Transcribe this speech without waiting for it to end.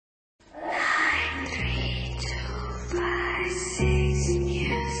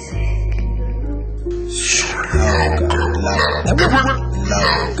You say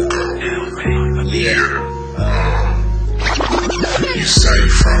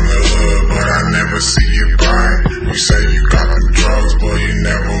you from the hood, but I never see you buying. You say you got them drugs, boy, you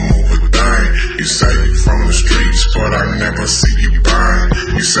never move a thing. You say you from the streets, but I never see you buying.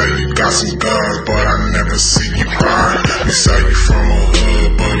 You say you got some guns, but I never see you buying. You say you from a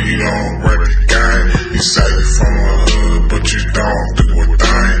hood, but you don't rep the gang. You say you from a hood, but you don't do a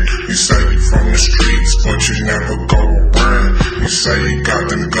thing. You say you from the streets, but you never go around. You say you got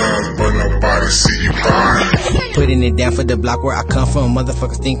them guns, but nobody see you buying. Putting it down for the block where I come from.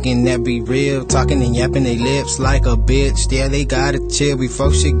 Motherfuckers thinking that be real, talking and yapping they lips like a bitch. Yeah, they gotta chill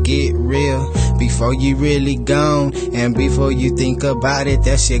before shit get real. Before you really gone, and before you think about it,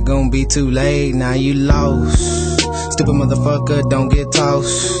 that shit gon' be too late. Now you lost. Stupid motherfucker, don't get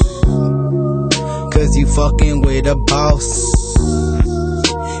tossed, cause you fucking with a boss.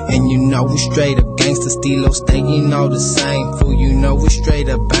 And you know we straight up gangsta, stilo staying all the same. Fool, you know we straight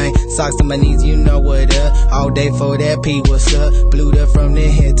up bang. Socks on my knees, you know what up. All day for that P, what's up? Blew up from the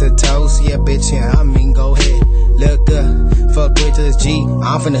head to toes. Yeah, bitch, yeah, I mean, go ahead. Look up, fuck with this G.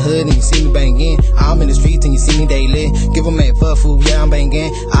 I'm from the hood and you see me banging. I'm in the streets and you see me daily. Give a man fuck, fool, yeah, I'm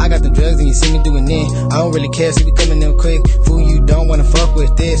banging. I got the drugs and you see me doing it. I don't really care, see we coming in quick. Fool, you don't wanna fuck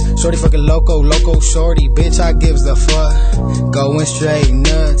with this. Shorty fucking loco, shorty, bitch, I gives a fuck. Going straight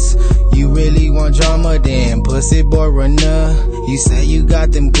nuts. You really want drama, then pussy boy run up. You say you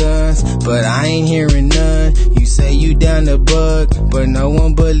got them guns, but I ain't hearing none. You say you down the bug, but no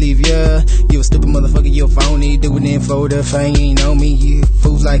one believe ya. You a stupid motherfucker, you a phony, doing it for the fame. You ain't know me, you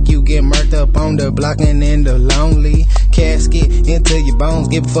fools like you get murked up on the block and in the lonely casket into your bones.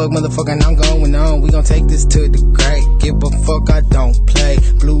 Give a fuck, motherfucker, and I'm going on. We gon' take this to the grave. Give a fuck, I don't play.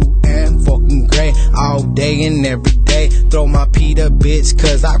 Blue and fucking gray, all day and every day. Throw my Peter, bitch,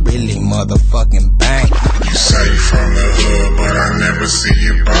 cause I really motherfucking bang. You say you from the hood, but I never see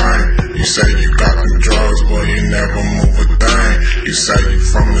you buying. You say you got them drugs, but you never move a thing. You say you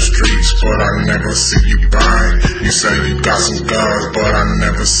from the streets, but I never see you buying. You say you got some guns, but I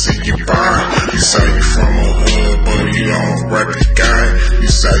never see you buying. You say you from a hood, but you don't rep the gang. You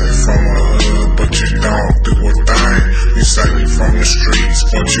say you from a hood, but you don't do a thing. You say you from the streets,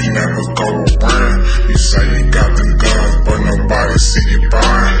 but you never go around. You say you got them guns, but nobody see you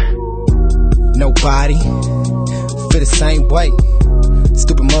buying. Nobody feel the same way.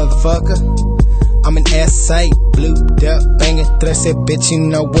 Stupid motherfucker, I'm an S8, blued up, banging through that bitch, you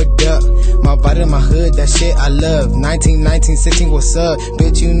know what up. My body, my hood, that shit I love. 19, 16, what's up?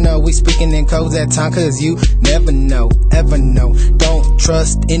 Bitch, you know we speaking in codes that time, cause you never know, ever know. Don't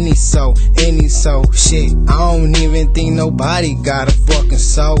trust any soul, shit. I don't even think nobody got a fucking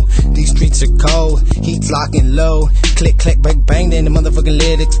soul. These streets are cold, heat locking low. Click, clack, bang, bang, then the motherfucking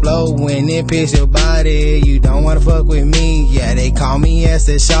lid explode. When it pierce your body, you don't wanna fuck with me. Yeah, they call me as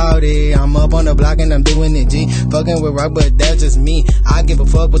the shorty. I'm up on the block and I'm doing it G. Fucking with rock, but that's just me. I give a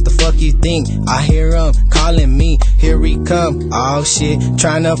fuck what the fuck you think. I hear him calling me, here he come. Oh shit,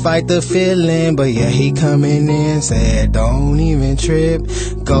 tryna fight the feeling, but yeah, he coming in. Said don't even trip,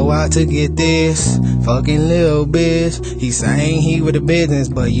 go out to get this fucking little bitch. He saying he with the business,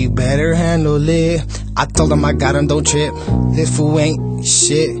 but you better handle it. I told him I got him, don't trip. This fool ain't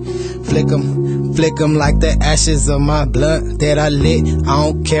shit. Flick him like the ashes of my blunt that I lit. I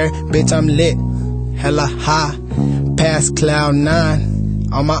don't care, bitch, I'm lit. Hella high, past cloud 9,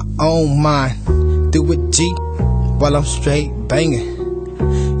 on my own mind. Do it G, while I'm straight banging.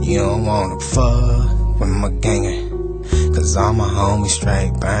 You don't wanna fuck with my ganger, cause all my homies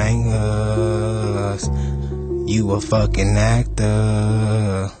straight bangers. You a fucking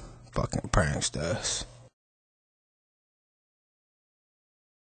actor, fucking pranksters.